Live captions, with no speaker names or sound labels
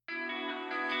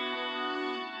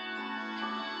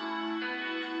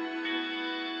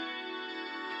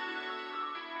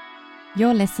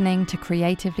You're listening to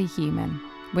Creatively Human,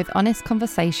 with honest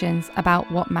conversations about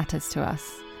what matters to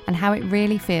us and how it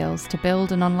really feels to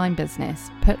build an online business,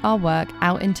 put our work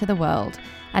out into the world,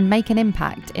 and make an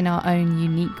impact in our own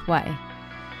unique way.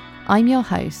 I'm your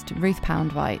host, Ruth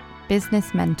Poundwhite,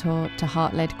 business mentor to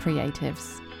heart-led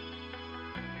creatives.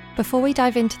 Before we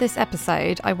dive into this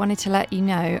episode, I wanted to let you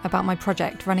know about my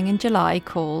project running in July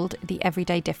called The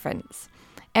Everyday Difference.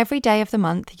 Every day of the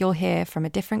month, you'll hear from a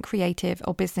different creative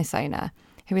or business owner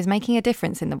who is making a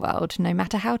difference in the world, no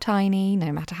matter how tiny,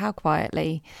 no matter how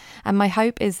quietly. And my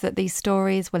hope is that these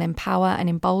stories will empower and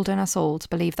embolden us all to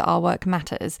believe that our work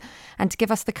matters and to give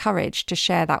us the courage to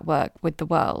share that work with the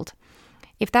world.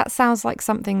 If that sounds like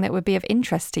something that would be of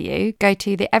interest to you, go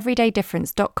to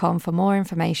theeverydaydifference.com for more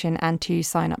information and to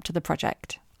sign up to the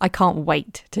project. I can't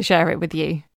wait to share it with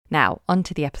you. Now, on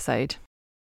to the episode.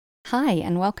 Hi,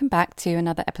 and welcome back to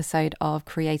another episode of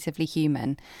Creatively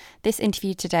Human. This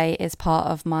interview today is part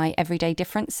of my Everyday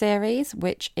Difference series,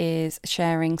 which is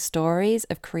sharing stories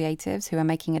of creatives who are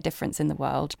making a difference in the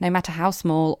world, no matter how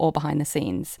small or behind the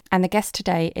scenes. And the guest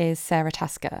today is Sara,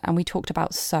 and we talked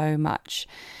about so much.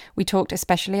 We talked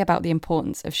especially about the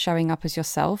importance of showing up as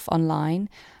yourself online,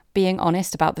 being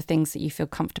honest about the things that you feel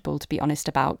comfortable to be honest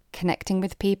about, connecting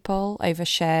with people over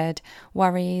shared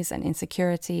worries and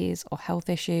insecurities or health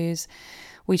issues.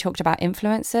 We talked about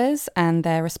influencers and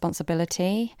their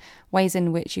responsibility, ways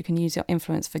in which you can use your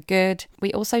influence for good.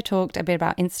 We also talked a bit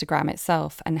about Instagram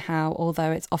itself and how,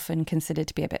 although it's often considered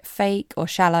to be a bit fake or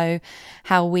shallow,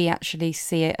 how we actually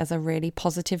see it as a really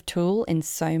positive tool in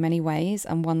so many ways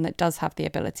and one that does have the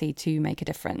ability to make a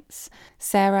difference.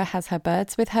 Sara has her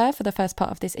birds with her for the first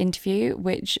part of this interview,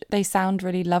 which they sound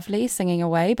really lovely singing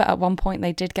away, but at one point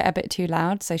they did get a bit too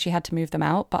loud, so she had to move them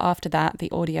out. But after that,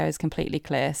 the audio is completely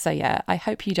clear. So yeah, I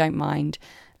hope you don't mind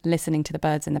listening to the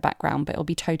birds in the background, but it'll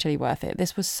be totally worth it.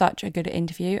 This was such a good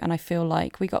interview and I feel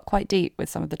like we got quite deep with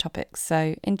some of the topics,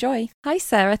 so enjoy. Hi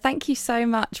Sara, thank you so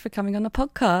much for coming on the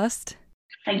podcast.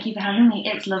 Thank you for having me.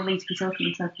 It's lovely to be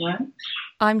talking to everyone.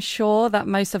 I'm sure that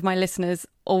most of my listeners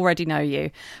already know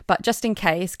you, but just in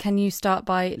case, can you start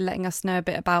by letting us know a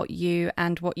bit about you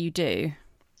and what you do?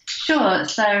 Sure.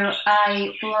 So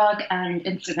I blog and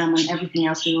Instagram and everything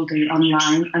else we will do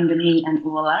online under me and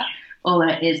Ola.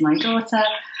 Ola is my daughter.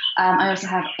 I also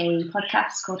have a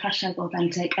podcast called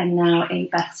 #Authentic and now a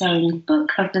best-selling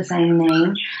book of the same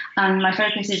name. And my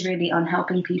focus is really on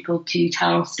helping people to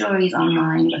tell stories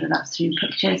online, whether that's through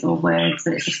pictures or words,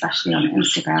 but it's especially on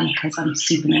Instagram because I'm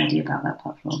super nerdy about that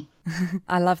platform.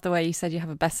 I love the way you said you have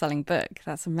a best-selling book.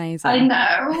 That's amazing. I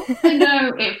know.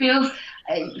 It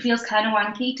feels kind of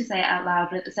wanky to say it out loud,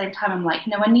 but at the same time, I'm like,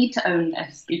 no, I need to own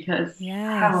this because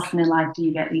How often in life do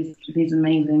you get these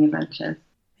amazing adventures?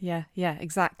 Yeah,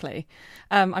 exactly.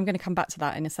 I'm going to come back to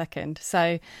that in a second.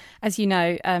 So, as you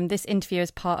know, this interview is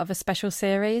part of a special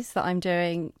series that I'm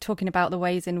doing, talking about the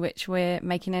ways in which we're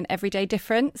making an everyday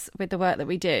difference with the work that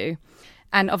we do.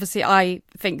 And obviously, I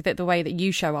think that the way that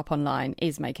you show up online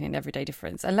is making an everyday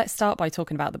difference. And let's start by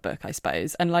talking about the book, I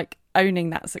suppose, and like owning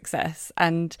that success.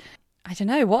 And I don't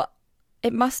know,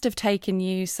 it must have taken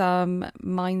you some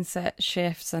mindset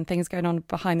shifts and things going on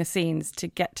behind the scenes to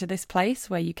get to this place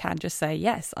where you can just say,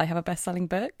 yes, I have a best-selling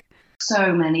book.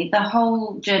 So many. The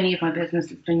whole journey of my business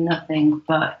has been nothing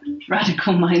but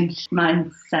radical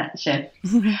mindset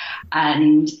shifts.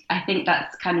 And I think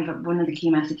that's kind of one of the key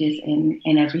messages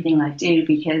in everything I do,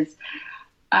 because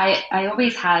I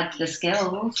always had the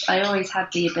skills, I always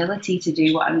had the ability to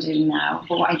do what I'm doing now,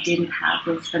 but what I didn't have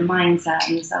was the mindset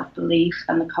and the self-belief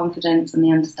and the confidence and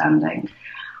the understanding.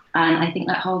 And I think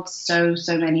that holds so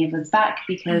many of us back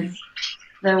because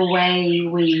the way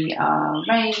we are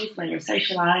raised, the way we're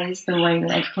socialised, the way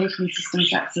the education system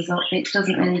sets us up, it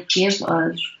doesn't really give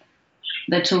us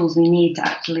the tools we need to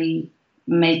actually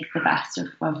make the best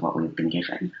of what we've been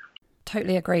given.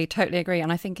 Totally agree.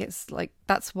 And I think it's like,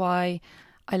 that's why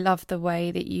I love the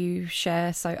way that you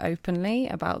share so openly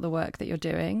about the work that you're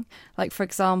doing. Like, for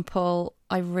example,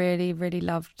 I really, really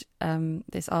loved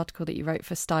this article that you wrote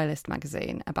for Stylist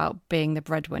magazine about being the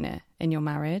breadwinner in your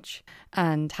marriage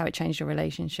and how it changed your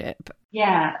relationship.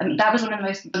 Yeah, that was one of the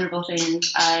most vulnerable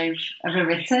things I've ever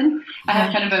written. I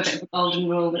have kind of a bit of a golden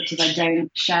rule, which is I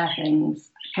don't share things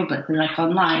publicly, like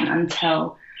online,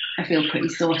 until I feel pretty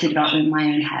sorted about them in my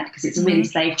own head, because it's a really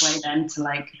safe way then to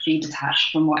like be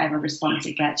detached from whatever response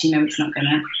it gets. You know, it's not going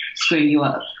to screw you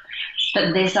up.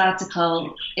 But this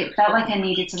article, it felt like I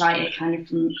needed to write it kind of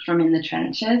from in the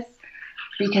trenches,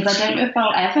 because I don't know if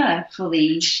I'll ever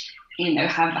fully,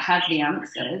 have the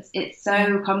answers. It's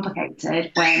so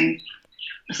complicated when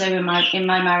So in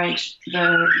my marriage,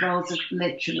 the roles have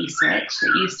literally switched.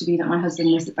 It used to be that my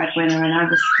husband was the breadwinner and I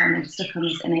was kind of stuck on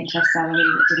this NHS salary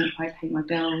that didn't quite pay my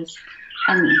bills.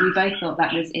 And we both thought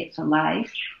that was it for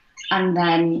life. And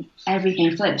then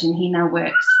everything flipped and he now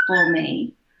works for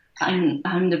me.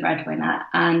 I'm the breadwinner.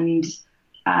 And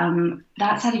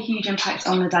that's had a huge impact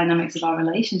on the dynamics of our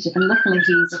relationship. And luckily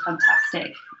he's a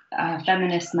fantastic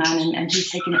feminist man and he's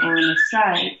taken it all in his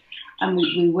stride. And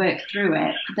we work through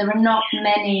it. There are not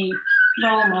many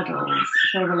role models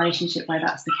for a relationship where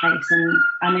that's the case. And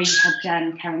I know you've had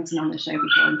Jen Carrington on the show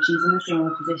before, and she's in a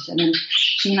similar position. And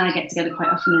she and I get together quite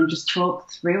often and just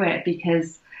talk through it,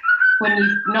 because when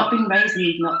you've not been raised and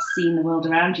you've not seen the world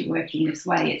around you working this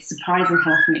way, it's surprising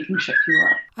how often it can trip you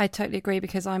up. I totally agree,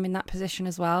 because I'm in that position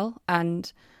as well.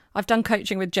 And I've done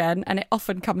coaching with Jen, and it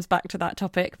often comes back to that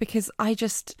topic, because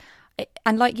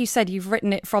and like you said, you've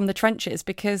written it from the trenches,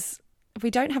 because we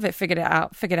don't have it figured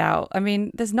out. I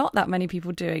mean, there's not that many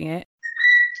people doing it.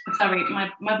 Sorry,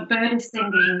 my bird is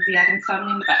singing the Addams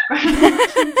Family in the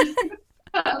background.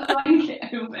 Put a blanket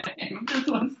over him.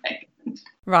 Just 1 second.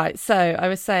 Right, so I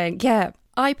was saying, yeah,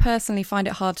 I personally find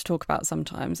it hard to talk about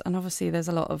sometimes. And obviously there's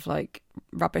a lot of like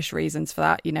rubbish reasons for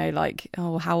that, you know, like,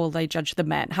 oh, how will they judge the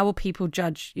men? How will people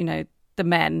judge, you know, the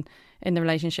men in the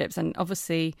relationships? And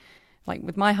obviously, like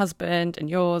with my husband and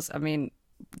yours, I mean,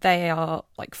 they are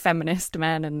like feminist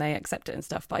men and they accept it and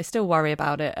stuff, but I still worry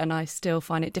about it and I still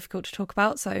find it difficult to talk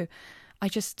about. So I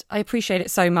appreciate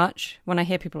it so much when I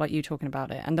hear people like you talking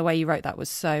about it, and the way you wrote that was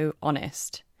so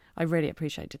honest. I really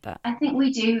appreciated that. I think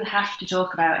we do have to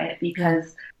talk about it,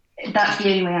 because that's the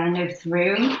only way I know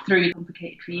through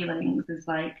complicated feelings, is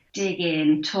like dig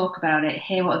in, talk about it,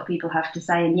 hear what other people have to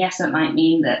say. And yes, it might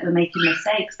mean that we're making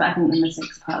mistakes, but I think the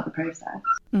mistakes are part of the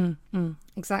process.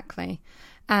 Exactly.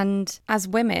 And as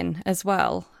women as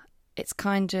well, it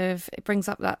brings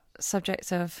up that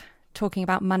subject of talking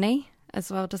about money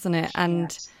as well, doesn't it? And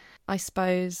yes. I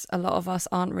suppose a lot of us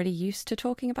aren't really used to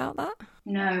talking about that.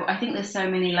 No, I think there's so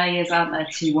many layers out there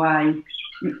to why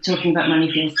talking about money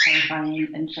feels terrifying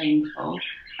and shameful.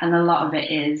 And a lot of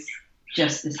it is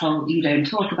just this whole, you don't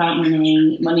talk about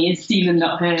money. Money is seen and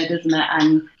not heard, isn't it?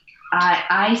 And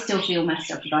I still feel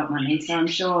messed up about money, so I'm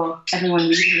sure everyone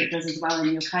reading it does as well,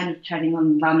 and you're kind of treading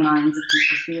on landmines of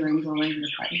people's feelings all over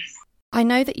the place. I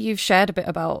know that you've shared a bit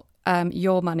about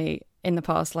your money in the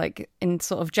past, like in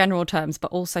sort of general terms,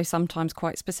 but also sometimes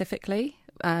quite specifically,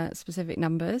 specific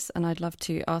numbers, and I'd love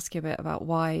to ask you a bit about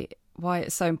why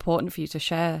it's so important for you to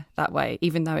share that way,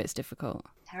 even though it's difficult.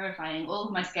 Terrifying. All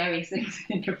of my scariest things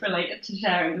I think are related to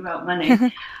sharing about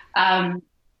money.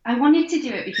 I wanted to do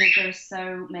it because there are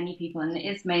so many people, and it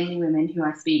is mainly women who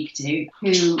I speak to,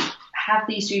 who have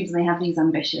these dreams and they have these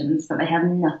ambitions, but they have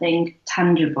nothing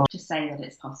tangible to say that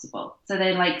it's possible. So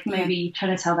they're like maybe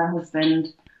trying to tell their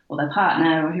husband or their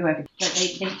partner or whoever that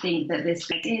they think that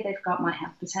this idea they've got might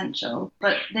have potential,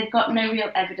 but they've got no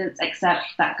real evidence except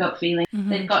that gut feeling. Mm-hmm.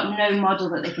 They've got no model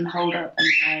that they can hold up and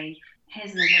say,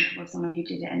 here's an example of someone who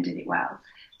did it and did it well.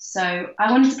 So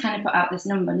I wanted to kind of put out this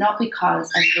number, not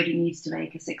because everybody needs to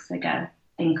make a six-figure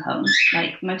income.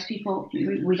 Like most people,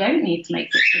 we don't need to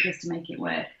make 6 figures to make it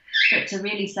work. But to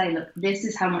really say, look, this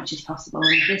is how much is possible.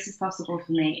 And if this is possible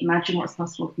for me, imagine what's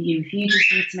possible for you. If you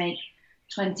just need to make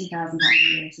 £20,000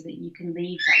 a year so that you can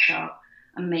leave that job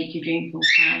and make your dream full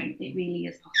time, it really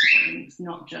is possible. And it's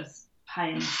not just pie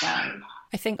in the sky.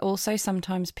 I think also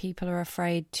sometimes people are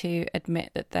afraid to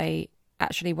admit that they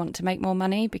actually want to make more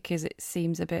money because it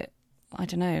seems a bit, I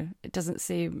don't know, it doesn't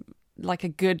seem like a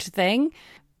good thing.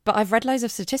 But I've read loads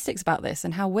of statistics about this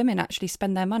and how women actually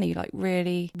spend their money like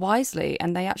really wisely,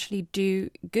 and they actually do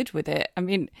good with it. I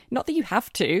mean, not that you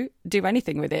have to do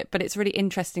anything with it, but it's really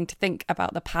interesting to think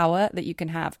about the power that you can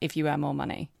have if you earn more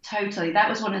money. Totally. That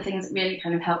was one of the things that really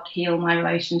kind of helped heal my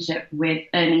relationship with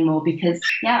earning more, because,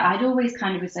 I'd always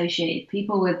kind of associated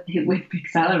people with big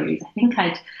salaries. I think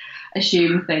I'd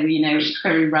assumed they were,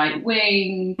 very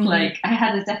right-wing. Mm-hmm. Like, I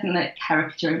had a definite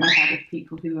caricature in my head of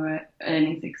people who were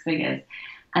earning 6 figures.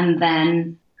 And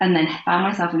then found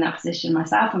myself in that position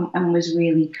myself and was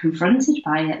really confronted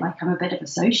by it. Like, I'm a bit of a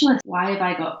socialist. Why have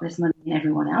I got this money and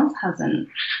everyone else hasn't?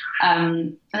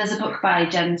 There's a book by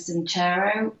Jen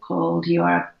Sincero called You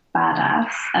Are a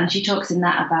Badass. And she talks in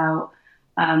that about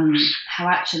how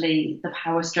actually the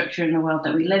power structure in the world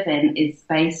that we live in is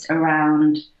based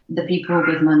around the people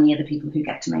with money are the people who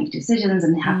get to make decisions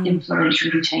and have influence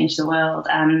and can change the world.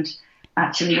 And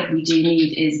actually what we do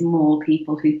need is more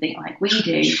people who think like we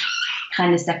do,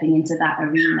 kind of stepping into that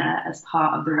arena as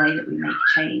part of the way that we make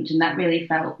change. And that really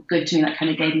felt good to me. That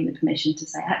kind of gave me the permission to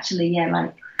say, actually,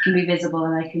 I can be visible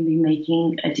and I can be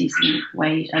making a decent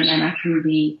wage, and then I can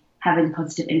be having a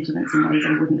positive influence in ways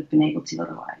I wouldn't have been able to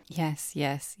otherwise.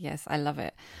 Yes. I love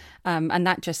it. And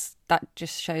that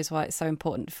just shows why it's so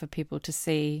important for people to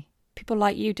see people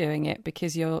like you doing it,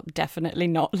 because you're definitely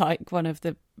not like one of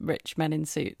the rich men in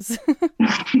suits.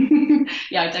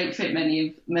 Yeah, I don't fit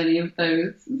many of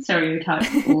those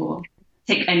stereotypes or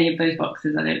tick any of those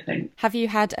boxes, I don't think. Have you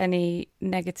had any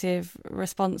negative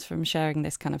response from sharing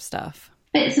this kind of stuff?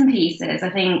 Bits and pieces. I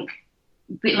think,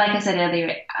 like I said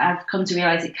earlier, I've come to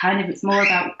realise it's more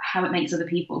about how it makes other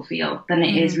people feel than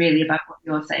it is really about what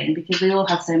you're saying, because we all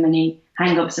have so many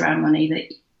hang-ups around money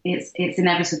that it's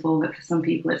inevitable that for some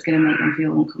people it's going to make them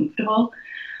feel uncomfortable.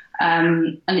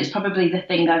 And it's probably the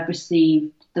thing I've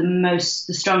received the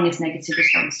strongest negative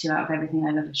response to out of everything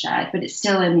I've ever shared, but it's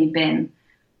still only been,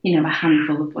 a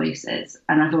handful of voices,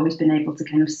 and I've always been able to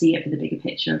kind of see it for the bigger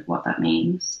picture of what that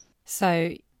means.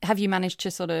 So have you managed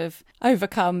to sort of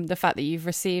overcome the fact that you've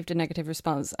received a negative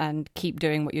response and keep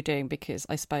doing what you're doing, because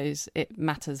I suppose it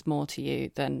matters more to you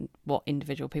than what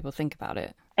individual people think about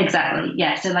it? Exactly,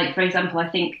 yeah. So, like, for example, I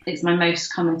think it's my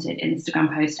most commented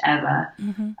Instagram post ever.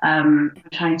 I'm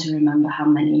trying to remember how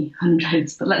many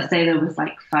hundreds, but let's say there was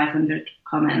like 500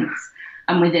 comments,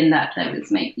 and within that there was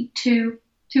maybe two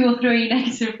or three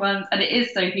negative ones, and it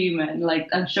is so human. Like,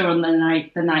 I'm sure on the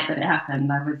night that it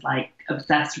happened, I was like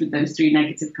obsessed with those 3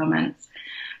 negative comments.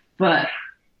 But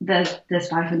there's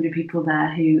 500 people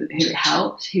there who it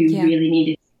helped, who really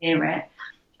needed to hear it,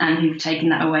 and who've taken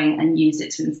that away and used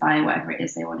it to inspire whatever it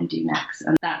is they want to do next.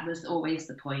 And that was always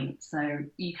the point. So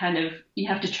you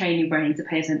have to train your brain to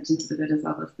pay attention to the good as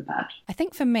well as the bad. I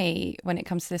think for me, when it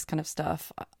comes to this kind of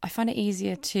stuff, I find it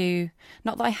easier to,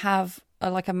 not that I have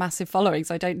a massive following,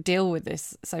 so I don't deal with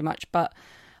this so much, but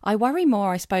I worry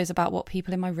more, I suppose, about what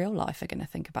people in my real life are going to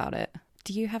think about it.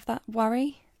 Do you have that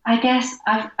worry? I guess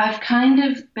I've kind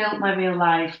of built my real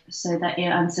life so that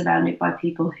I'm surrounded by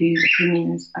people whose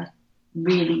opinions I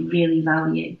really, really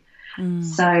value.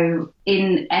 So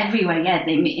in every way, it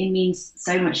means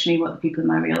so much to me what the people in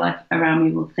my real life around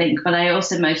me will think. But I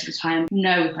also most of the time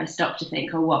know, if I stop to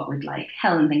think, what would like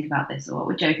Helen think about this, or what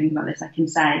would Joe think about this, I can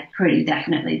say pretty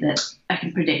definitely that I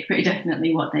can predict pretty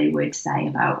definitely what they would say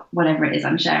about whatever it is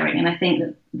I'm sharing. And I think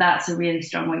that that's a really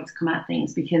strong way to come at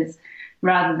things, because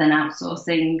rather than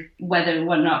outsourcing whether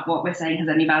or not what we're saying has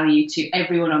any value to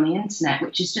everyone on the internet,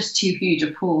 which is just too huge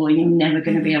a pool and you're never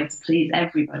going to be able to please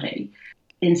everybody,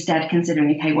 instead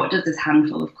considering, okay, what does this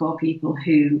handful of core people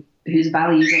whose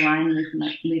values align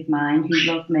with mine, who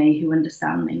love me, who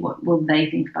understand me, what will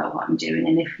they think about what I'm doing?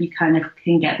 And if you kind of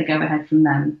can get the go-ahead from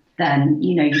them, then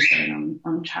you're staying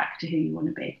on track to who you want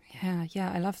to be.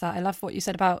 Yeah, I love that. I love what you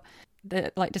said about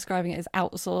describing it as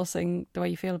outsourcing the way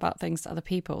you feel about things to other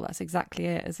people. That's exactly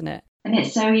it, isn't it? And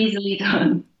it's so easily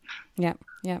done. Yeah.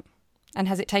 And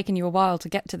has it taken you a while to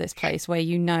get to this place where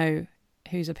you know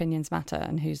whose opinions matter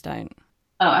and whose don't?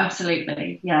 Oh,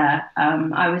 absolutely. Yeah.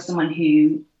 I was someone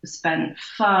who spent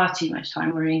far too much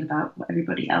time worrying about what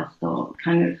everybody else thought,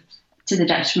 kind of to the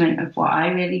detriment of what I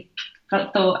really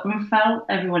thought and felt.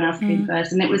 Everyone else came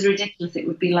first. And it was ridiculous. It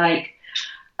would be like,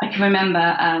 I can remember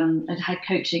I'd had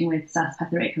coaching with Sara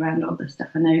around all this stuff.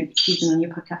 I know she's been on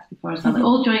your podcast before as well. It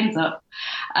all joins up.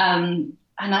 And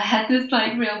I had this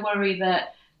real worry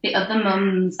that the other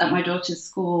mums at my daughter's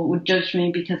school would judge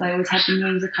me because I always had the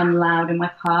music on loud in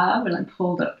my car when I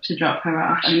pulled up to drop her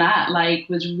off. And that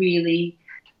was really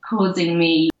causing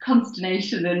me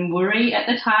consternation and worry at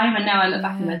the time. And now I look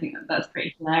back and I think that's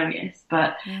pretty hilarious.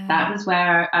 But that was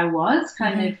where I was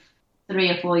kind of 3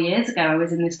 or 4 years ago. I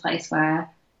was in this place where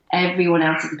everyone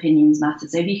else's opinions matter.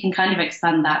 So if you can kind of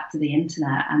expand that to the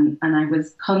internet, and I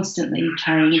was constantly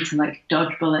trying to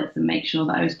dodge bullets and make sure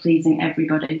that I was pleasing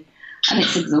everybody. And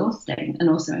it's exhausting and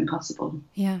also impossible.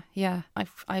 Yeah.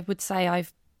 I would say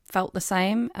I've felt the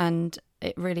same, and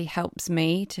it really helps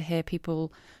me to hear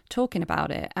people talking about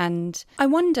it. And I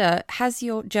wonder, has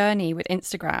your journey with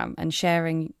Instagram and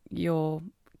sharing your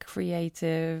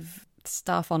creative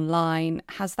stuff online,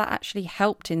 has that actually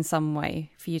helped in some way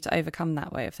for you to overcome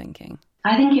that way of thinking?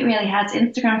 I think it really has.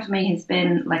 Instagram for me has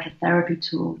been like a therapy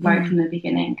tool right from the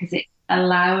beginning, because it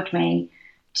allowed me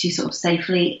to sort of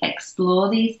safely explore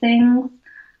these things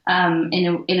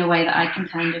in a way that I can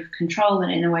kind of control,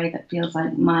 and in a way that feels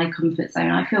like my comfort zone.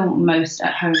 I feel most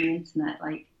at home on the internet.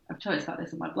 I've talked about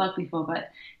this on my blog before,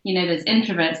 but there's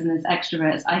introverts and there's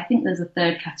extroverts. I think there's a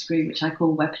third category which I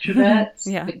call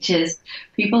webtroverts, which is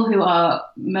people who are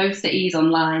most at ease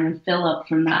online and fill up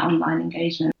from that online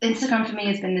engagement. Instagram for me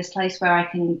has been this place where I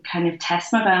can kind of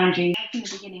test my boundaries. In the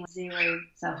beginning, zero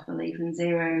self-belief and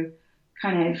zero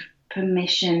kind of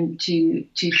permission to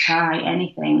try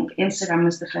anything. Instagram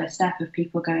was the first step of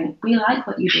people going, we like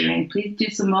what you're doing, please do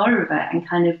some more of it, and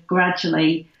kind of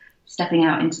gradually stepping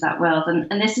out into that world.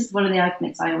 And this is one of the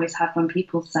arguments I always have when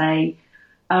people say,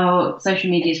 oh,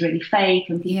 social media is really fake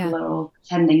and people are all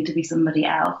pretending to be somebody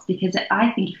else. Because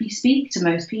I think if you speak to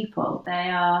most people, they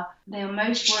are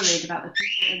most worried about the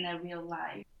people in their real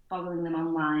life following them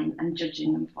online and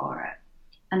judging them for it.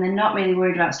 And they're not really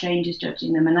worried about strangers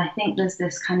judging them. And I think there's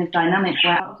this kind of dynamic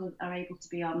where we are able to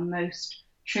be our most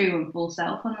true and full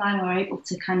self online. We're able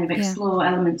to kind of explore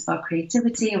elements of our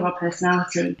creativity or our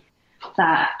personality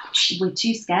that we're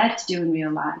too scared to do in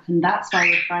real life. And that's why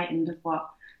we're frightened of what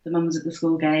the mums at the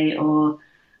school gate or,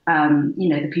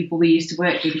 the people we used to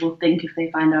work with will think if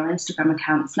they find our Instagram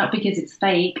accounts. Not because it's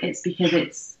fake, it's because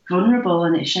it's vulnerable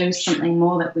and it shows something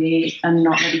more that we are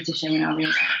not ready to show in our real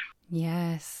life.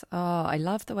 Yes. Oh, I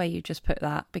love the way you just put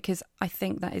that, because I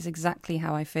think that is exactly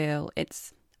how I feel.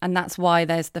 And that's why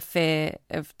there's the fear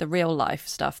of the real life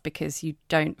stuff, because you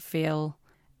don't feel,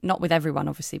 not with everyone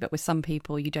obviously, but with some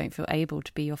people, you don't feel able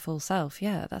to be your full self.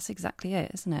 Yeah, that's exactly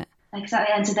it, isn't it?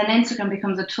 Exactly. And so then Instagram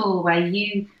becomes a tool where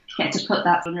you get to put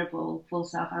that vulnerable full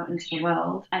self out into the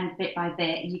world, and bit by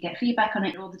bit you get feedback on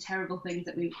it, all the terrible things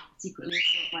that we secretly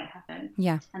thought might happen.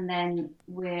 Yeah. And then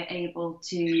we're able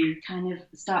to kind of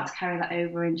start to carry that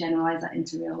over and generalize that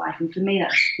into real life. And for me,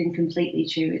 that's been completely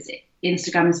true.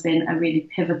 Instagram has been a really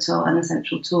pivotal and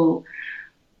essential tool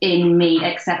in me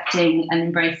accepting and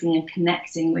embracing and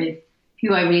connecting with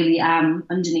who I really am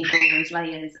underneath all those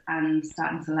layers, and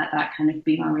starting to let that kind of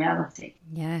be my reality.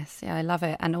 Yes, yeah, I love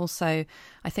it. And also,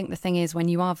 I think the thing is, when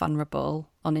you are vulnerable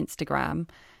on Instagram,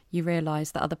 you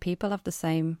realise that other people have the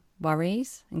same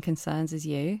worries and concerns as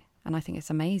you. And I think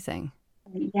it's amazing.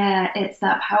 Yeah, it's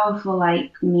that powerful,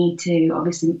 like, Me Too.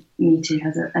 Obviously, Me Too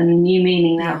has a new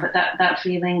meaning now, but that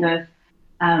feeling of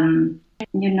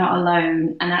you're not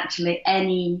alone, and actually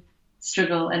any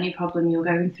struggle, any problem you're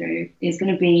going through is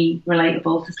going to be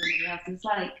relatable to somebody else.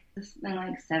 There's something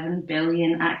like 7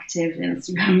 billion active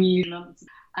Instagram users,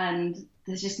 and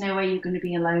there's just no way you're going to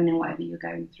be alone in whatever you're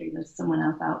going through. There's someone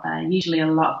else out there, usually a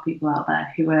lot of people out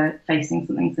there who are facing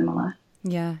something similar.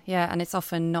 Yeah, and it's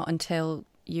often not until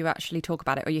you actually talk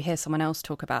about it or you hear someone else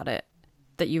talk about it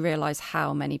that you realise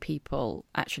how many people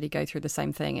actually go through the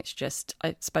same thing. It's just,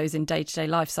 I suppose, in day-to-day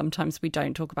life, sometimes we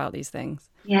don't talk about these things.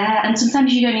 Yeah, and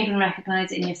sometimes you don't even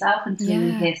recognise it in yourself until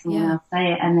you hear someone else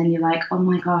say it, and then you're like, oh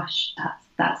my gosh,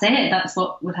 that's it. That's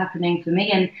what was happening for me.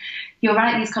 And you're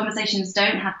right, these conversations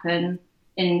don't happen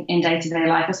in day-to-day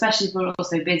life, especially if we're all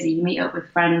so busy. You meet up with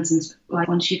friends, and like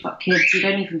once you've got kids, you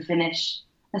don't even finish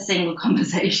a single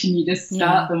conversation. You just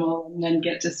start them all and then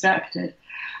get distracted.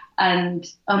 And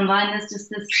online, there's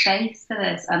just this space for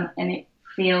this, and it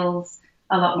feels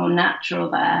a lot more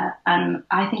natural there. And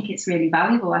I think it's really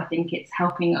valuable. I think it's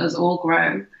helping us all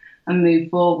grow and move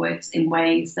forwards in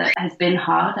ways that has been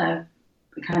harder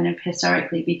kind of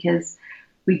historically, because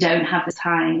we don't have the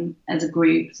time as a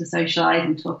group to socialise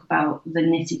and talk about the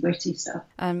nitty-gritty stuff.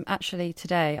 Actually,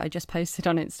 today I just posted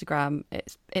on Instagram,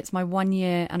 it's my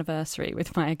 1-year anniversary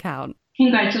with my account.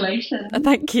 Congratulations.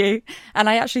 Thank you. And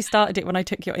I actually started it when I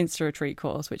took your Insta Retreat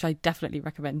course, which I definitely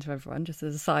recommend to everyone, just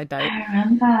as a side note. I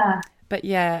remember. But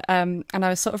yeah, and I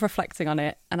was sort of reflecting on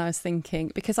it, and I was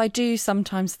thinking, because I do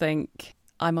sometimes think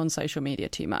I'm on social media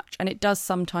too much, and it does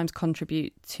sometimes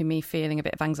contribute to me feeling a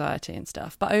bit of anxiety and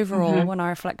stuff. But overall, when I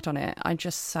reflect on it, I'm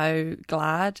just so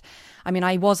glad. I mean,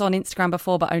 I was on Instagram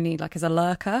before, but only like as a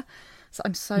lurker. So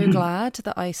I'm so glad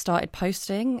that I started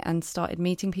posting and started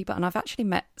meeting people. And I've actually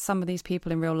met some of these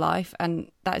people in real life. And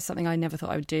that is something I never thought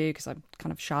I would do, because I'm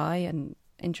kind of shy and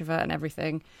introvert and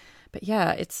everything. But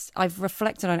yeah, I've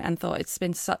reflected on it and thought it's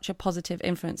been such a positive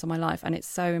influence on my life. And it's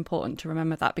so important to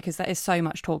remember that, because there is so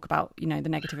much talk about, the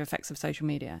negative effects of social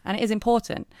media. And it is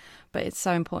important, but it's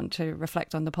so important to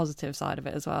reflect on the positive side of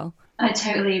it as well. I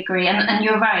totally agree. And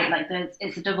you're right. Like,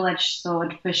 it's a double-edged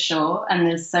sword for sure. And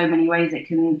there's so many ways it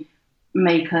can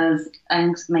make us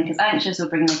anxious or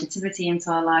bring negativity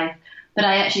into our life. But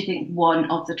I actually think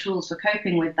one of the tools for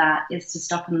coping with that is to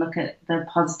stop and look at the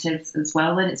positives as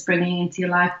well that it's bringing into your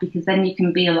life, because then you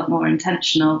can be a lot more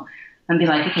intentional and be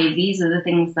like, okay, these are the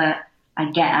things that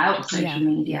I get out of social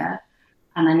media,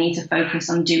 and I need to focus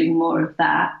on doing more of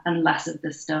that and less of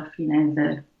the stuff,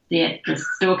 the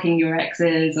stalking your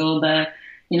exes, or the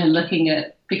looking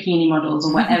at bikini models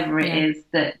or whatever it is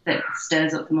that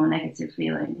stirs up the more negative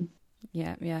feelings.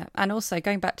 Yeah. And also,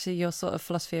 going back to your sort of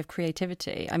philosophy of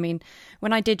creativity, I mean,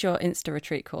 when I did your Insta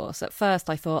Retreat course, at first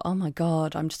I thought, oh my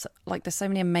God, I'm just like, there's so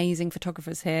many amazing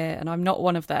photographers here and I'm not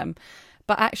one of them.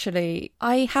 But actually,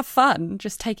 I have fun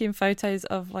just taking photos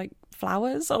of like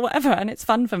flowers or whatever, and it's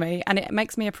fun for me, and it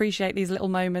makes me appreciate these little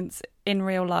moments in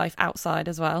real life outside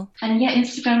as well. And yeah,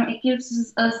 Instagram, it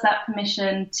gives us that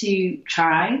permission to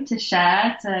try, to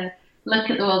share, to look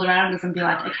at the world around us and be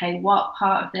like, okay, what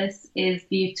part of this is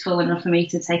beautiful enough for me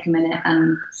to take a minute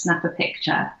and snap a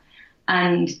picture?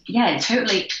 And yeah,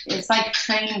 totally, it's like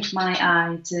trained my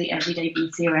eye to the everyday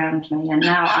beauty around me. And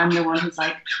now I'm the one who's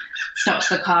like stops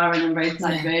the car in the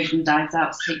roadside road and dives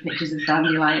out to take pictures of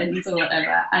dandelions or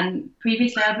whatever. And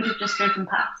previously I would have just driven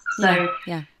past. So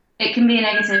it can be a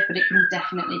negative, but it can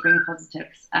definitely bring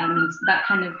positives. And that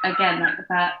kind of, again, like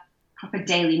that proper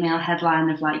Daily Mail headline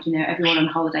of like, you know, everyone on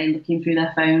holiday looking through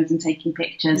their phones and taking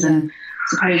pictures and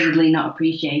supposedly not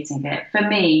appreciating it. For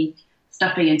me,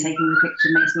 stopping and taking the picture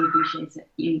makes me appreciate it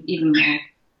even more.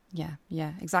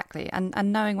 Yeah, exactly. And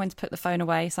knowing when to put the phone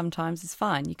away sometimes is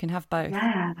fine. You can have both.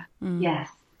 Yes.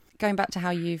 Going back to how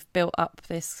you've built up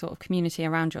this sort of community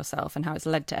around yourself and how it's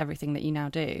led to everything that you now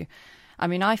do. I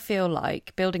mean, I feel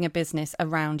like building a business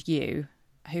around you,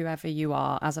 whoever you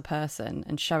are as a person,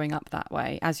 and showing up that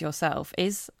way as yourself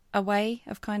is a way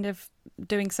of kind of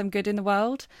doing some good in the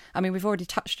world. I mean, we've already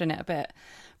touched on it a bit,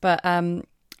 but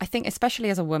I think especially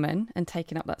as a woman and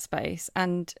taking up that space,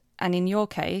 and in your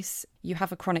case, you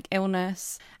have a chronic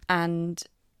illness, and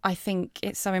I think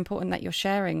it's so important that you're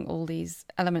sharing all these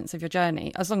elements of your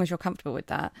journey, as long as you're comfortable with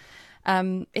that.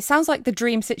 It sounds like the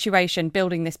dream situation,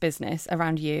 building this business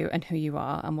around you and who you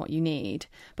are and what you need.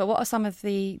 But what are some of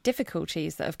the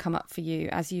difficulties that have come up for you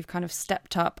as you've kind of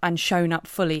stepped up and shown up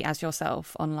fully as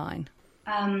yourself online?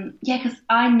 Because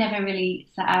I never really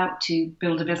set out to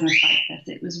build a business like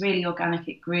this. It was really organic.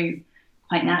 It grew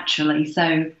quite naturally.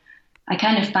 So I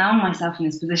kind of found myself in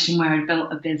this position where I'd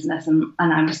built a business and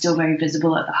I was still very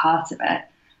visible at the heart of it.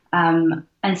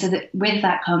 And so that with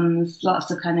that comes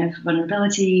lots of kind of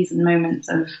vulnerabilities and moments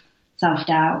of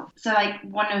self-doubt. So like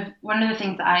one of the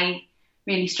things that I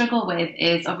really struggle with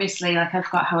is obviously like I've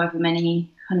got however many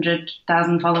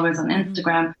 100,000 followers on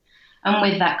Instagram. And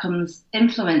with that comes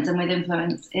influence, and with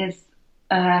influence is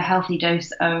a healthy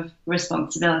dose of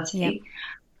responsibility. Yep.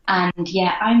 And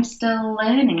yeah, I'm still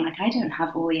learning. Like I don't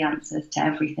have all the answers to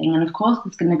everything. And of course,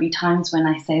 there's going to be times when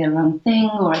I say the wrong thing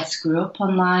or I screw up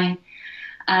online.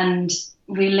 And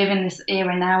we live in this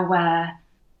era now where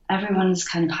everyone's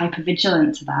kind of hyper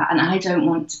vigilant to that. And I don't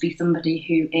want to be somebody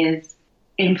who is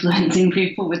influencing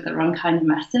people with the wrong kind of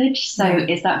message. So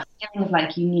it's that feeling of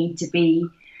like you need to be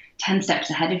 10 steps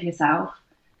ahead of yourself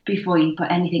before you put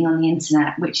anything on the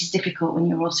internet, which is difficult when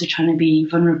you're also trying to be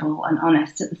vulnerable and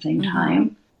honest at the same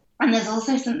time. And there's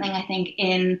also something I think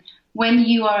in when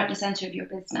you are at the center of your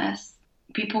business,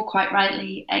 people quite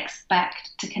rightly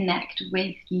expect to connect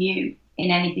with you in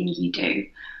anything you do,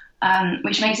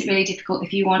 which makes it really difficult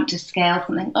if you want to scale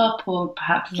something up or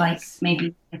perhaps like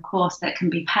maybe a course that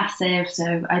can be passive.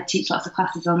 So I teach lots of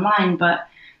classes online, but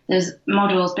there's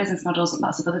models, business models that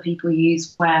lots of other people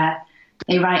use where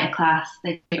they write a class,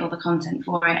 they create all the content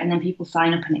for it, and then people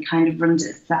sign up and it kind of runs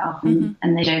itself and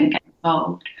they don't get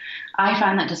involved. I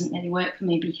find that doesn't really work for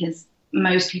me because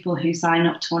most people who sign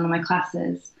up to one of my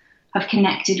classes have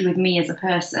connected with me as a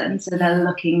person. So they're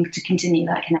looking to continue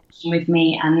that connection with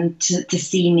me and to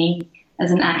see me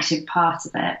as an active part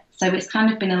of it. So it's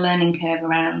kind of been a learning curve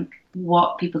around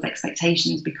what people's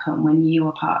expectations become when you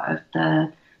are part of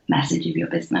the message of your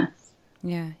business.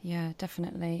 Yeah,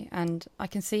 definitely. And I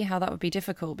can see how that would be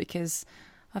difficult because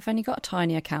I've only got a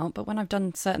tiny account, but when I've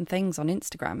done certain things on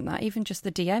Instagram and that, even just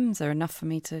the DMs are enough for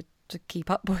me to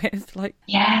keep up with. Like,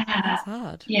 it's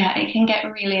hard. Yeah, it can get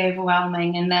really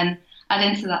overwhelming. And then add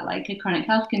into that like a chronic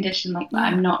health condition like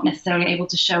that, I'm not necessarily able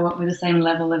to show up with the same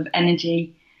level of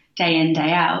energy day in,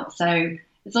 day out. So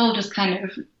it's all just kind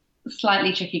of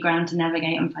slightly tricky ground to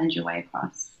navigate and find your way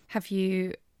across. Have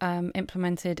you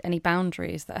implemented any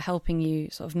boundaries that are helping you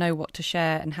sort of know what to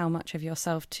share and how much of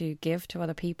yourself to give to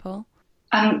other people?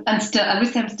 I would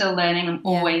say I'm still learning. I'm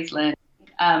always learning.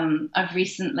 I've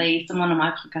recently, someone on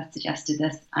my podcast suggested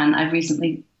this, and I've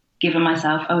recently given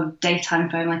myself a daytime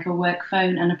phone, like a work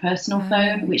phone and a personal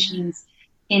phone, which means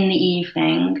in the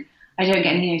evening, I don't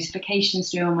get any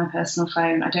notifications through on my personal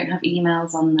phone. I don't have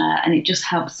emails on there, and it just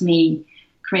helps me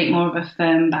create more of a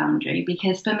firm boundary,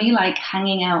 because for me, like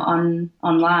hanging out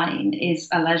online is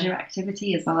a leisure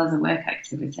activity as well as a work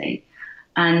activity.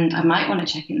 And I might want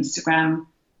to check Instagram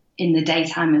in the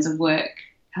daytime as a work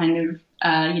kind of,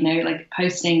 like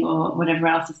posting or whatever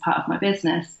else is part of my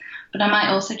business. But I might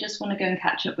also just want to go and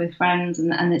catch up with friends,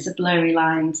 and it's a blurry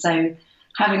line. So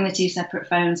having the two separate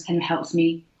phones kind of helps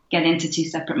me get into two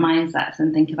separate mindsets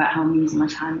and think about how I'm using my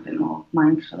time a bit more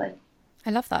mindfully.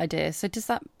 I love that idea. So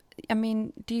I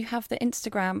mean, do you have the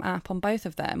Instagram app on both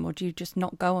of them, or do you just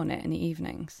not go on it in the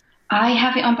evenings? I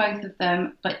have it on both of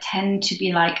them, but tend to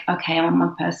be like, okay, I'm on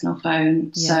my personal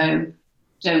phone, so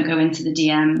don't go into the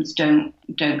DMs, don't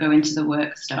go into the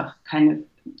work stuff. Kind of,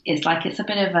 it's like it's a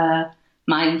bit of a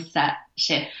mindset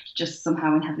shift, just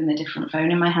somehow in having a different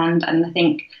phone in my hand. And I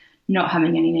think not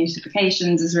having any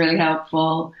notifications is really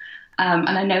helpful. And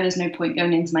I know there's no point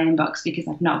going into my inbox because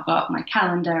I've not got my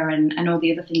calendar and all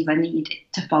the other things I need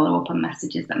to follow up on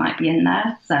messages that might be in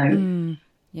there. So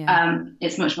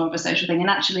it's much more of a social thing. And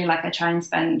actually, like, I try and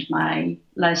spend my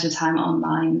leisure time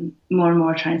online more and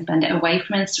more, try and spend it away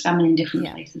from Instagram and in different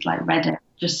places like Reddit,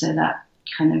 just so that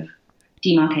kind of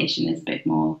demarcation is a bit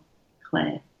more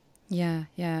clear. Yeah.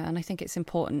 And I think it's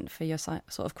important for your sort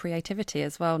of creativity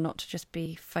as well, not to just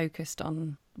be focused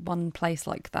on one place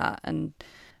like that and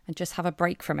just have a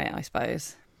break from it, I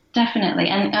suppose. Definitely.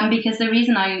 And because the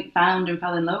reason I found and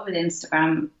fell in love with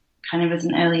Instagram kind of as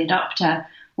an early adopter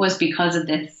was because of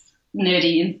this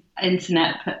nerdy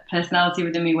internet personality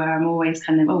within me, where I'm always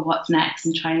kind of, oh, what's next,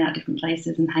 and trying out different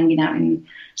places and hanging out in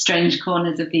strange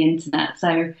corners of the internet.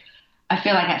 So I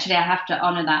feel like actually I have to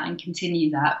honour that and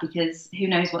continue that, because who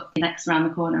knows what's next around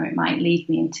the corner. It might lead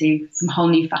me into some whole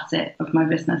new facet of my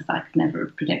business that I could never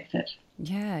have predicted.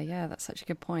 Yeah, that's such a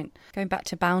good point. Going back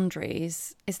to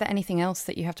boundaries, is there anything else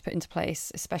that you have to put into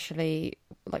place, especially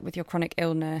like with your chronic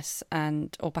illness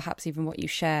or perhaps even what you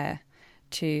share,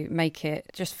 to make it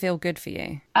just feel good for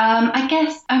you? I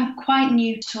guess I'm quite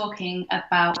new to talking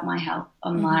about my health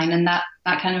online, and that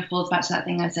kind of falls back to that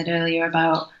thing I said earlier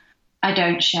about I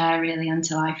don't share really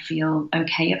until I feel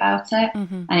okay about it.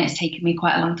 And it's taken me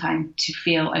quite a long time to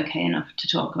feel okay enough to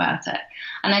talk about it.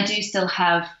 And I do still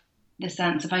have the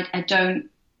sense of I don't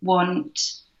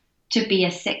want to be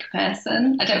a sick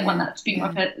person. I don't want that to be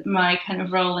my kind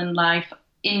of role in life,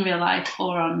 in real life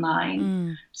or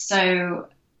online. So,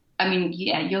 I mean,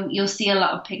 you'll see a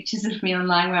lot of pictures of me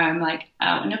online where I'm like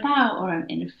out and about or I'm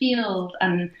in a field,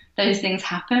 and those things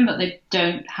happen, but they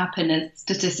don't happen as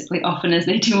statistically often as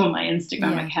they do on my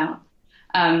Instagram account.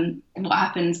 What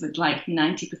happens with like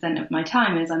 90% of my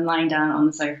time is I'm lying down on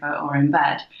the sofa or in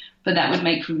bed, but that would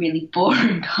make for really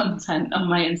boring content on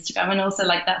my Instagram. And also,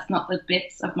 like, that's not the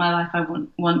bits of my life I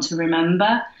want to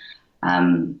remember.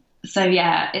 So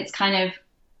yeah, it's kind of,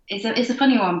 it's a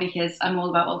funny one because I'm all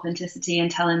about authenticity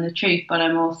and telling the truth, but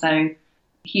I'm also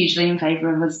hugely in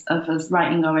favour of us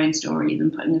writing our own stories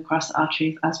and putting across our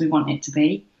truth as we want it to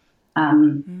be.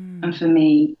 And for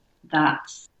me,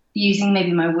 that's using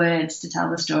maybe my words to tell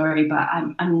the story, but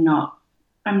I'm not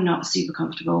super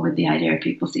comfortable with the idea of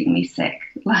people seeing me sick,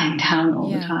 lying down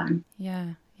all the time.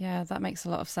 Yeah, that makes a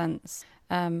lot of sense.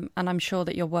 And I'm sure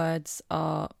that your words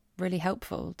are really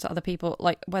helpful to other people,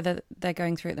 like whether they're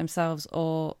going through it themselves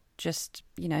or just,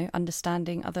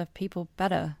 understanding other people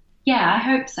better. Yeah, I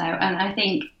hope so. And I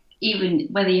think even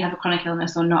whether you have a chronic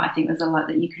illness or not, I think there's a lot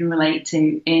that you can relate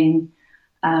to in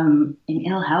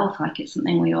ill health. Like, it's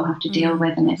something we all have to deal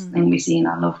with, and it's something we see in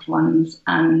our loved ones,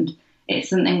 and it's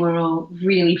something we're all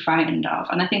really frightened of.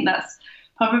 And I think that's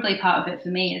probably part of it for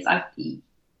me is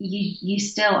you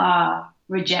still are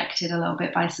rejected a little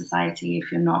bit by society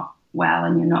if you're not well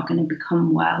and you're not going to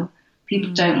become well.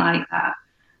 People don't like that.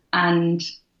 And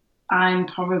I'm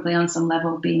probably on some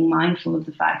level being mindful of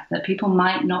the fact that people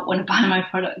might not want to buy my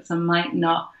products and might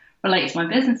not relate to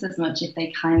my business as much if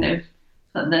they kind of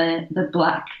put the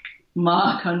black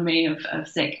mark on me of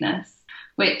sickness,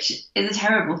 which is a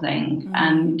terrible thing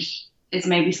and is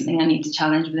maybe something I need to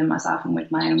challenge within myself and with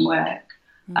my own work.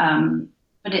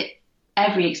 But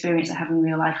every experience I have in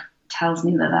real life tells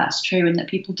me that that's true, and that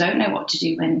people don't know what to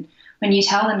do when you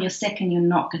tell them you're sick and you're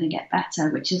not going to get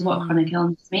better, which is what chronic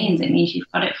illness means. It means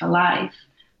you've got it for life.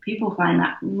 People find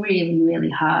that really, really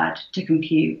hard to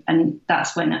compute, and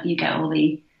that's when you get all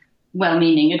the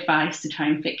well-meaning advice to try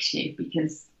and fix you,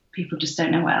 because people just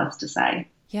don't know what else to say.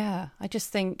 Yeah, I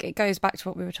just think it goes back to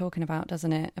what we were talking about,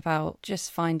 doesn't it? About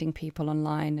just finding people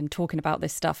online and talking about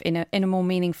this stuff in a more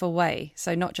meaningful way.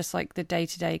 So not just like the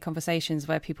day-to-day conversations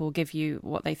where people give you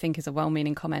what they think is a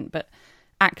well-meaning comment, but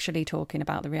actually talking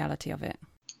about the reality of it.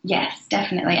 Yes,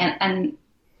 definitely. And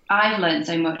I've learned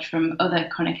so much from other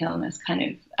chronic illness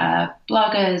kind of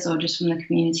bloggers, or just from the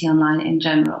community online in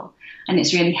general. And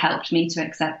it's really helped me to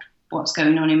accept what's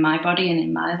going on in my body and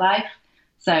in my life.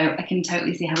 So I can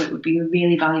totally see how it would be a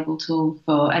really valuable tool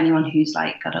for anyone who's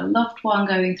like got a loved one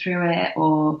going through it,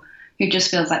 or who just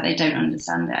feels like they don't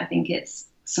understand it. I think it's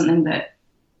something that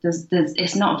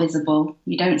it's not visible.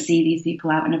 You don't see these people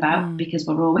out and about because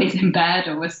we're always in bed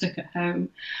or we're stuck at home.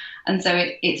 And so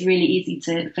it's really easy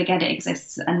to forget it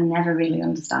exists and never really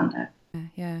understand it.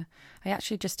 Yeah. I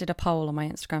actually just did a poll on my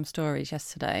Instagram stories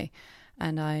yesterday,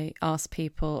 and I asked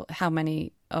people how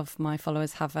many of my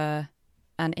followers have an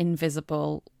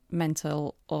invisible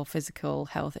mental or physical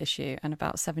health issue, and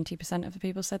about 70% of the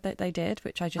people said that they did,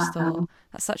 which I just thought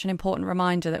that's such an important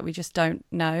reminder that we just don't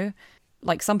know.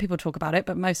 Like, some people talk about it,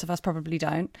 but most of us probably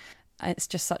don't. It's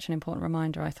just such an important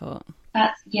reminder, I thought.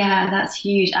 That's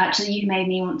huge. Actually, you've made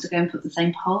me want to go and put the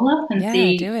same poll up and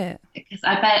see. Yeah, do it. Because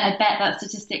I bet that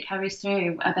statistic carries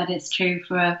through. I bet it's true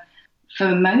for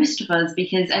most of us,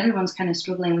 because everyone's kind of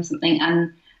struggling with something.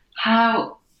 And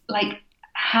how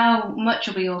much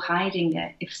are we all hiding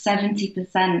it? If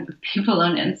 70% of people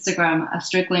on Instagram are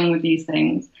struggling with these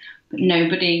things, but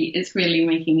nobody is really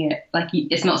making it, like,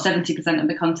 it's not 70% of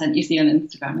the content you see on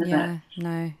Instagram, is it? Yeah,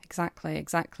 no, exactly.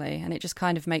 And it just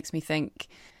kind of makes me think,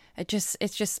 it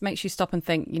just makes you stop and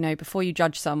think, before you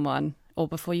judge someone or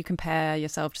before you compare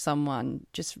yourself to someone,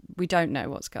 we don't know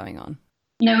what's going on.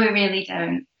 No, we really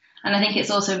don't. And I think it's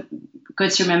also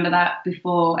good to remember that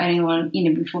before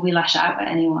we lash out at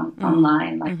anyone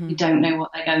online, we don't know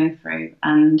what they're going through,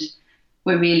 and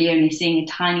we're really only seeing a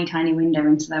tiny, tiny window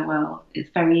into their world.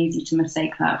 It's very easy to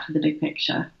mistake that for the big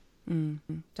picture.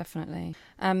 Definitely.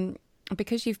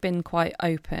 Because you've been quite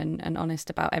open and honest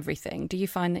about everything, do you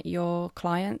find that your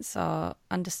clients are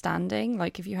understanding?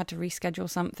 Like, if you had to reschedule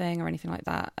something or anything like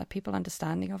that, are people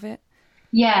understanding of it?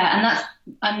 Yeah, and that's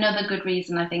another good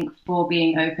reason, I think, for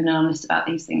being open and honest about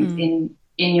these things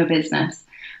in your business,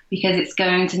 because it's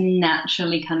going to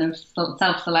naturally kind of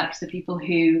self-select the people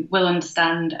who will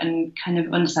understand and kind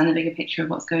of understand the bigger picture of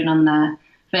what's going on there,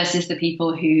 versus the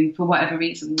people who, for whatever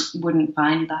reason, wouldn't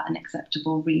find that an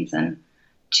acceptable reason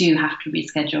to have to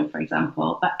reschedule, for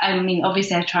example. But I mean,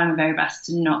 obviously, I try my very best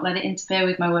to not let it interfere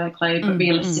with my workload, but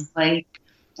realistically,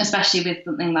 especially with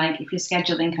something like if you're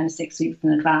scheduling kind of 6 weeks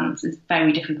in advance, it's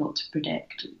very difficult to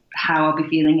predict how I'll be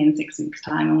feeling in 6 weeks'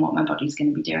 time and what my body's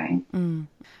going to be doing.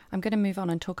 I'm going to move on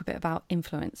and talk a bit about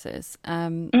influencers.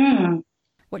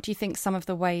 What do you think some of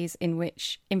the ways in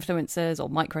which influencers or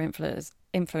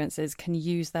micro-influencers can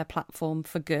use their platform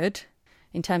for good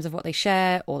in terms of what they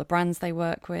share or the brands they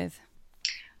work with?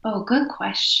 Oh, good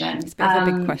question. It's a bit of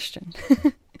a big question.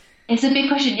 It's a big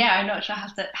question. Yeah, I'm not sure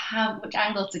which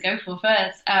angle to go for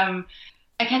first.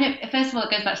 First of all,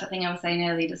 it goes back to that thing I was saying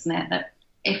earlier, doesn't it? That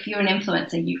if you're an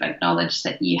influencer, you've acknowledged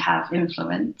that you have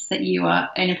influence, that you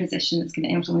are in a position that's going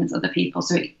to influence other people.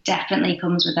 So it definitely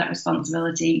comes with that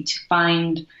responsibility to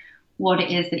find what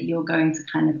it is that you're going to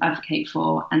kind of advocate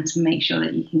for and to make sure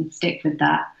that you can stick with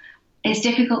that. It's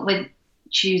difficult with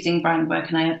choosing brand work,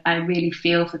 and I really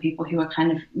feel for people who are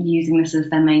kind of using this as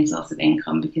their main source of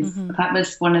income, because that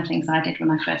was one of the things I did when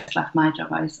I first left my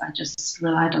job. I just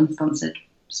relied on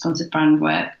sponsored brand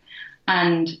work.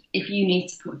 And if you need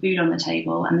to put food on the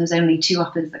table and there's only 2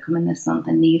 offers that come in this month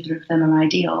and neither of them are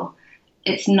ideal,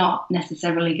 it's not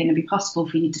necessarily going to be possible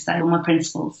for you to say, well, my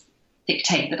principles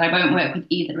dictate that I won't work with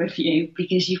either of you,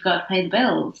 because you've got to pay the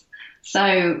bills.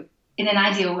 So in an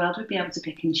ideal world, we'd be able to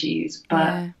pick and choose.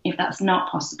 But if that's not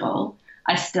possible,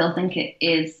 I still think it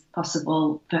is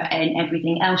possible for in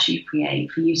everything else you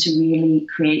create, for you to really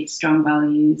create strong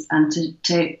values and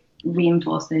to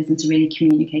reinforce those and to really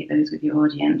communicate those with your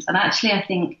audience. And actually, I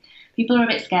think people are a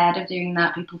bit scared of doing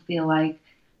that. People feel like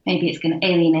maybe it's going to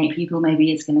alienate people,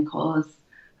 maybe it's going to cause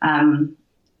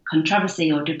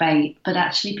controversy or debate. But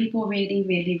actually, people really,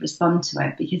 really respond to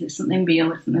it because it's something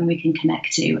real, it's something we can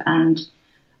connect to. And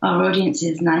our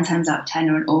audiences, 9 times out of 10,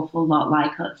 are an awful lot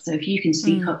like us. So if you can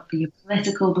speak up for your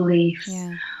political beliefs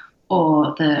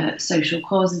or the social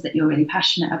causes that you're really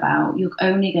passionate about, you're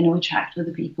only going to attract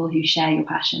other people who share your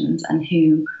passions and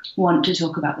who want to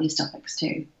talk about these topics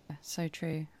too. So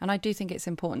true. And I do think it's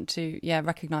important to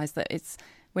recognise that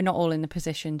we're not all in the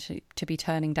position to be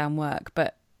turning down work,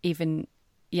 but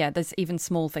there's even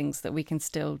small things that we can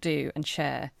still do and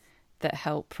share that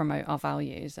help promote our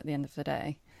values at the end of the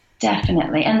day.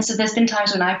 Definitely. And so there's been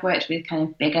times when I've worked with kind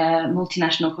of bigger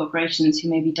multinational corporations who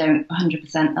maybe don't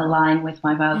 100% align with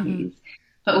my values.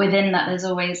 But within that, there's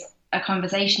always a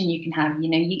conversation you can have.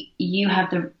 You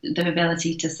have the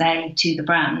ability to say to the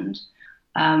brand,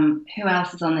 who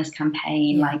else is on this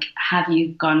campaign? Like, have you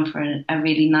gone for a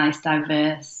really nice,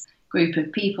 diverse group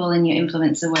of people in your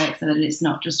influencer work so that it's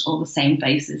not just all the same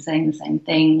faces saying the same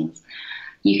things?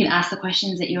 You can ask the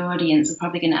questions that your audience are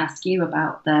probably going to ask you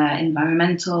about their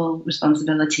environmental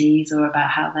responsibilities or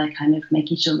about how they're kind of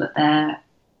making sure that they're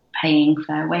paying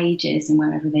fair wages in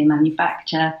wherever they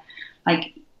manufacture.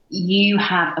 Like, you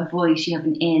have a voice, you have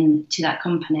an in to that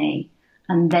company,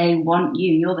 and they want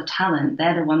you. You're the talent.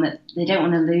 They're the one that they don't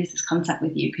want to lose this contact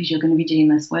with you because you're going to be doing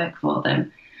this work for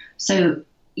them. So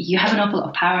you have an awful lot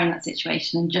of power in that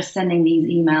situation. And just sending these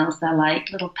emails, they're like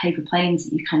little paper planes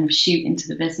that you kind of shoot into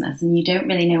the business, and you don't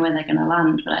really know where they're going to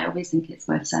land, but I always think it's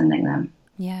worth sending them.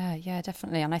 Yeah,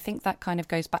 definitely. And I think that kind of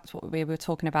goes back to what we were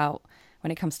talking about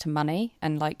when it comes to money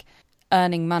and like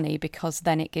earning money, because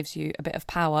then it gives you a bit of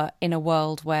power in a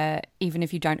world where even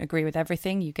if you don't agree with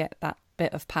everything, you get that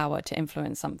bit of power to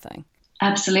influence something.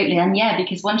 Absolutely. And yeah,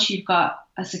 because once you've got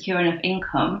a secure enough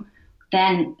income,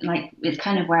 then like it's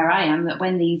kind of where I am, that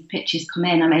when these pitches come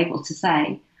in, I'm able to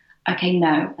say, okay,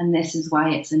 no, and this is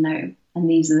why it's a no. And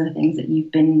these are the things that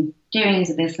you've been doing as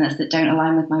a business that don't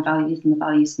align with my values and the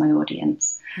values of my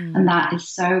audience. And that is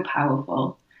so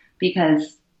powerful,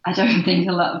 because I don't think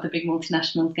a lot of the big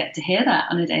multinationals get to hear that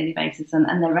on a daily basis.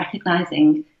 And they're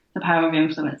recognizing the power of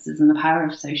influencers and the power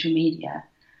of social media.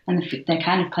 And they're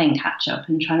kind of playing catch up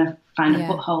and trying to find a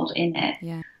foothold in it.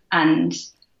 Yeah. And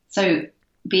so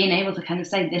being able to kind of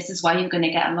say, this is why you're going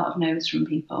to get a lot of no's from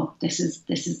people. This is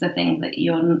the thing that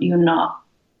you're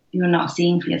not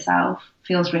seeing for yourself,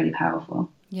 feels really powerful.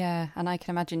 Yeah. And I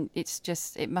can imagine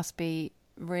it must be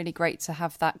really great to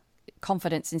have that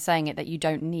confidence in saying it, that you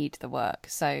don't need the work.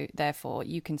 So therefore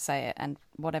you can say it, and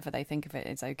whatever they think of it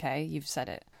is okay. You've said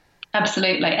it.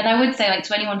 Absolutely. And I would say, like,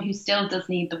 to anyone who still does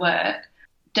need the work,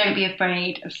 don't be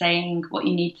afraid of saying what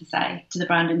you need to say to the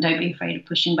brand, and don't be afraid of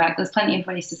pushing back. There's plenty of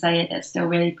ways to say it that's still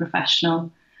really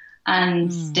professional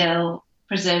and still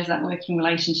preserves that working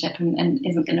relationship and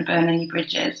isn't going to burn any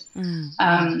bridges.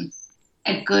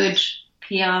 A good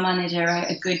PR manager,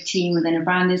 a good team within a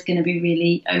brand is going to be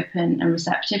really open and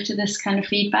receptive to this kind of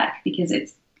feedback, because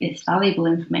it's valuable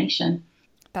information.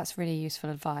 That's really useful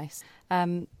advice.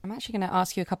 I'm actually going to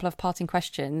ask you a couple of parting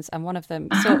questions, and one of them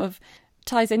sort of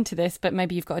ties into this, but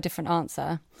maybe you've got a different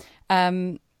answer.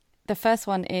 The first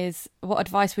one is, what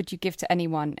advice would you give to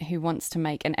anyone who wants to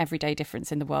make an everyday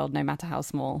difference in the world, no matter how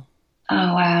small?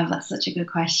 Oh, wow, that's such a good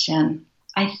question.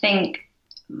 I think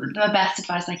the best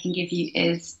advice I can give you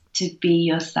is to be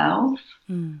yourself,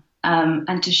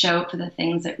 and to show up for the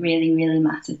things that really, really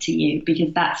matter to you,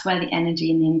 because that's where the energy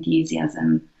and the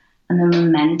enthusiasm and the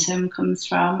momentum comes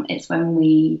from. It's when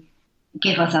we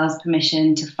give ourselves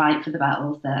permission to fight for the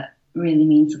battles that really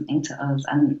mean something to us,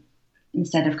 and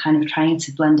instead of kind of trying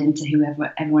to blend into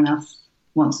whoever everyone else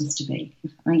wants us to be,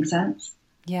 if that makes sense.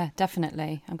 Yeah,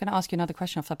 definitely. I'm going to ask you another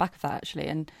question off the back of that, actually.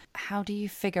 And how do you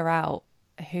figure out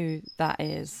who that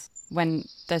is when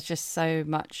there's just so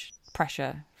much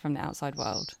pressure from the outside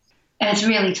world? It's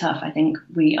really tough. I think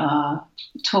we are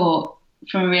taught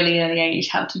from a really early age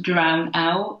how to drown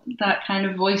out that kind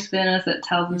of voice within us that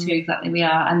tells us who exactly we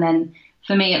are. And then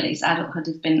for me, at least, adulthood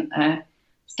has been a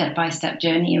step-by-step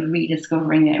journey of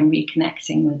rediscovering it and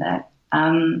reconnecting with it.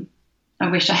 I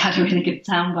wish I had a really good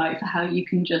soundbite for how you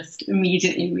can just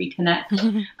immediately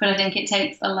reconnect. But I think it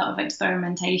takes a lot of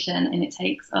experimentation, and it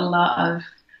takes a lot of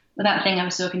that thing I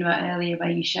was talking about earlier, where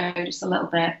you show just a little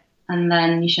bit, and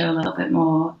then you show a little bit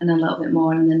more and a little bit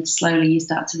more, and then slowly you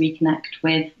start to reconnect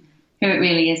with who it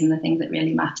really is and the things that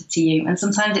really matter to you. And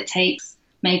sometimes it takes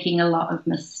making a lot of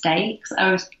mistakes.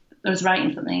 I was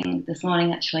writing something this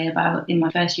morning, actually, about in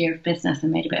my first year of business, I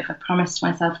made a bit of a promise to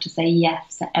myself to say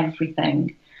yes to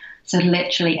everything. So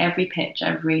literally every pitch,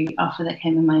 every offer that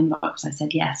came in my inbox, I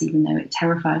said yes, even though it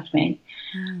terrified me.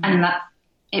 And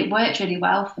it worked really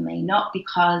well for me, not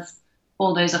because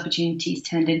all those opportunities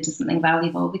turned into something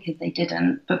valuable, because they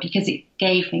didn't, but because it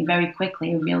gave me very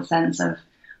quickly a real sense of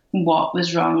what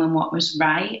was wrong and what was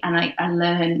right. And I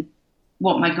learned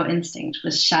what my gut instinct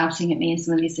was shouting at me in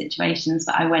some of these situations,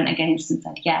 but I went against and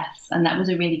said yes. And that was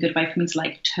a really good way for me to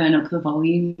like turn up the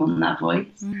volume on that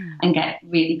voice and get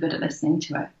really good at listening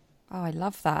to it. Oh, I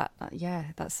love that. Yeah,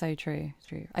 that's so true.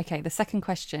 True. Okay, the second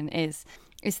question is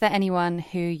there anyone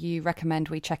who you recommend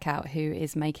we check out who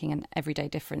is making an everyday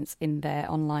difference in their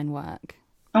online work?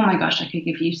 Oh my gosh, I could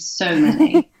give you so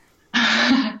many.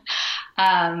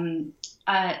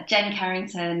 Jen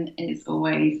Carrington is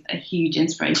always a huge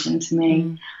inspiration to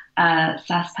me.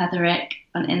 Sass Petherick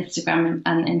on Instagram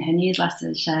and in her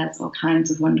newsletter shares all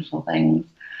kinds of wonderful things.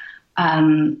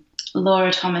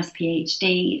 Laura Thomas,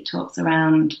 PhD, talks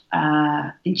around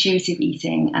intuitive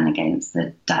eating and against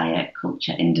the diet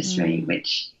culture industry,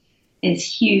 which is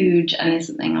huge and is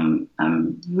something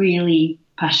I'm really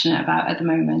passionate about at the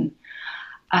moment.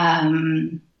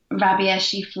 Rabia,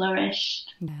 She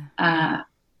Flourished.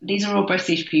 These are all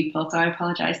British people, so I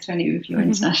apologise to any of your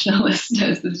international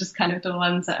listeners. They're just kind of the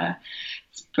ones that are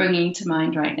springing to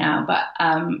mind right now. But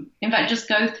in fact, just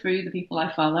go through the people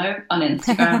I follow on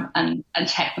Instagram and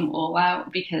check them all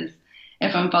out, because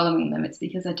if I'm following them, it's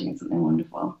because they're doing something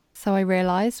wonderful. So I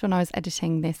realised when I was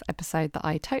editing this episode that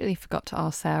I totally forgot to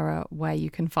ask Sara where you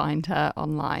can find her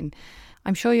online.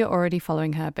 I'm sure you're already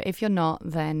following her, but if you're not,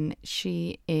 then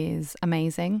she is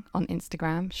amazing on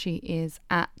Instagram. She is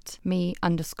at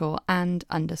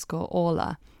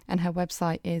me_and_Orla, and her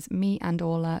website is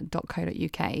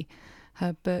meandorla.co.uk.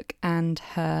 Her book and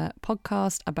her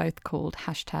podcast are both called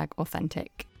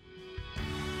 #authentic.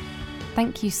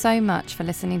 Thank you so much for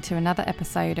listening to another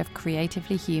episode of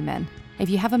Creatively Human. If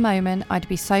you have a moment, I'd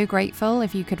be so grateful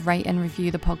if you could rate and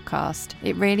review the podcast.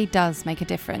 It really does make a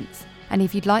difference. And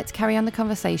if you'd like to carry on the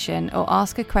conversation or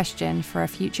ask a question for a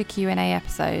future Q&A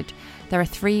episode, there are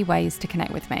 3 ways to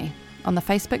connect with me. On the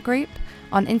Facebook group,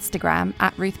 on Instagram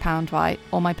 @RuthPoundwhite,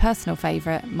 or my personal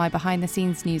favourite, my behind the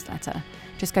scenes newsletter.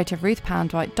 Just go to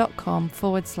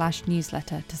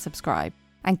ruthpoundwhite.com/newsletter to subscribe.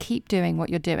 And keep doing what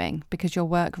you're doing, because your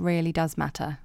work really does matter.